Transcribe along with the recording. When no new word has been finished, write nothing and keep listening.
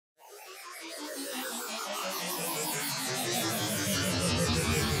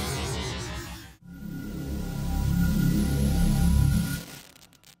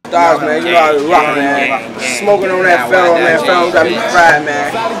Stars, man, you know how we rock, man. Smoking on that fellow, man. Fellow got me fried,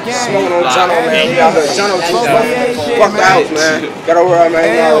 man. Smoking on Geno, man. We out here, Geno too, man. Fuck the house, man. Get over here,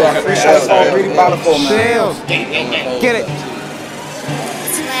 man. You know how we rock. Appreciate it, man. Ebk Foe, man. Get it.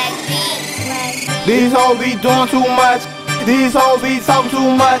 These hoes be doing too much. These hoes be talking too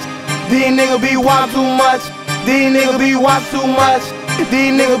much. These niggas be watching too much. These niggas be watching too much.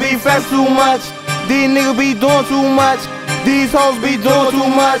 These niggas be flex too much. These niggas be doing too much. These hoes be doing too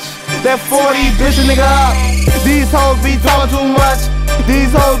much. That 40 bitch a nigga up. These hoes be talking too much.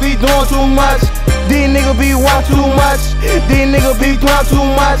 These hoes be doing too much. These niggas be watching too much. These niggas be doing too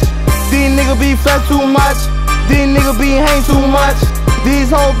much. These niggas be flex too much. These niggas be hang too much.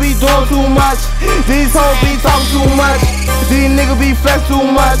 These hoes be doing too much. These hoes be talking too much. These niggas be flex too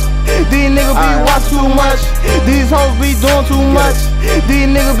much. These niggas be watch too much. These hoes be doing too much. These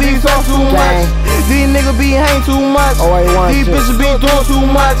niggas be talk too much. These niggas be hang too much. These bitches be doing too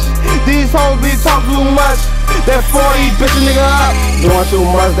much. These hoes be talk too much. That 40 bitch a nigga up. Doing too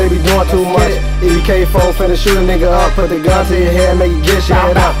much, they be doing too much. Ebk Foe finna shoot a nigga up. Put the gun to your head, make you get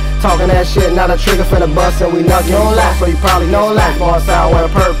shit up. Talking that shit, not a trigger finna bust, and we not getting lost, so you probably know that. Far south with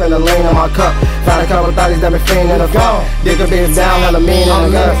a perp and a lean in my cup. Found a couple thotties that been fiending in the fuck. Dick a bitch down, hella mean in the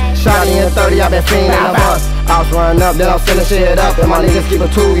guts. Shotty in 30, I been fiending in the bus. I was running up, then I'm sending shit up. And my niggas keep a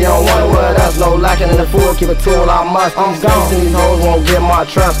tool, you don't want it with us. No lacking in the fool, keep a tool, I must. These ghosts and these hoes won't get my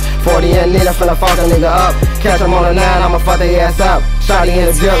trust. 40 and Nina finna fuck a nigga up. Catch them on the 9, I'ma fuck their ass up. Shotty in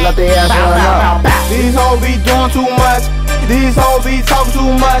the dip, let their ass run up. These hoes be doing too much. These hoes be talking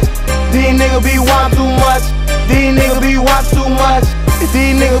too much. These niggas be watching too much. These niggas be watching too much.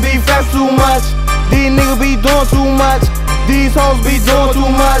 These niggas be fast too much. These niggas be doing too much. These hoes be doing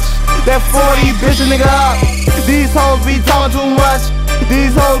too much. That 40 bitch a nigga up. These hoes be talking too much.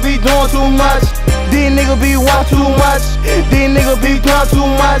 These hoes be doing too much. These niggas be watching too much. These niggas be doing too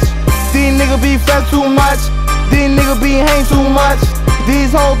much. These niggas be fast too much. These niggas be hang too much.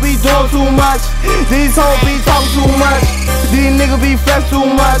 These hoes be doing too much. These hoes be talking too much. These niggas be flex too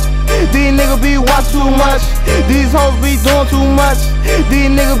much. These niggas be watch too much. These hoes be doing too much. These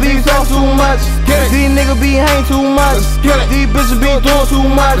niggas be flex too much. These niggas be hang too much. These bitches be doing too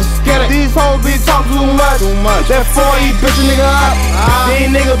much. These hoes be talking too much. That 40 bitch a nigga up. These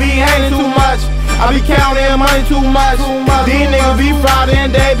niggas be hanging too much. I be counting money too much. These niggas be fried and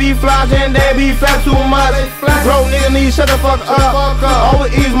they be flies and they be fat too much. Bro, nigga need shut the fuck up.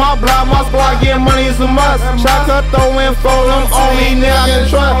 Always ease my block, my squad getting money is a must. Shot cut, throw in, fold them on me, nigga I can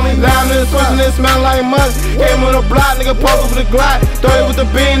trust. Loud in the switch and it smell like must. Came with a block, nigga post with the Glock. 30 with the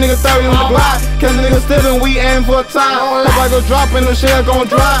bean, nigga 30 with the Glock. Cause the nigga stiffin', we aim for a time. If I go drop in the shit, gon'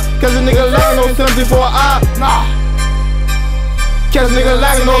 drop. Cause the nigga lacking no sense before I. Catch a nigga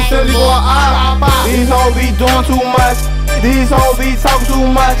lacking no sense before I. These hoes be doing too much. These hoes be talking too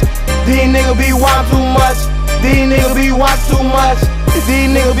much. These niggas be watching too much. These niggas be watching too much. These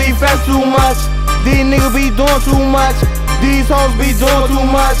niggas be fast too much. These niggas be doing too much. These hoes be doing too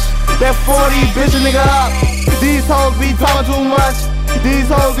much. That 40 bitch a nigga up. These hoes be talking too much. These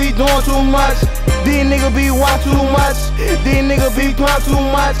hoes be doing too much. These niggas be watching too much. These niggas be doing too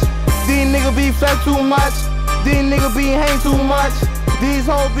much. These niggas be fast too much. These niggas be hang too much. These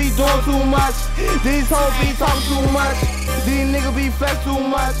hoes be doing too much. These hoes be talking too much. These niggas be flex too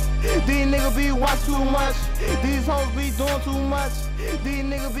much. These niggas be watch too much. These hoes be doing too much. These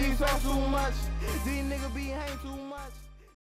niggas be flex too much. These niggas be hang too much.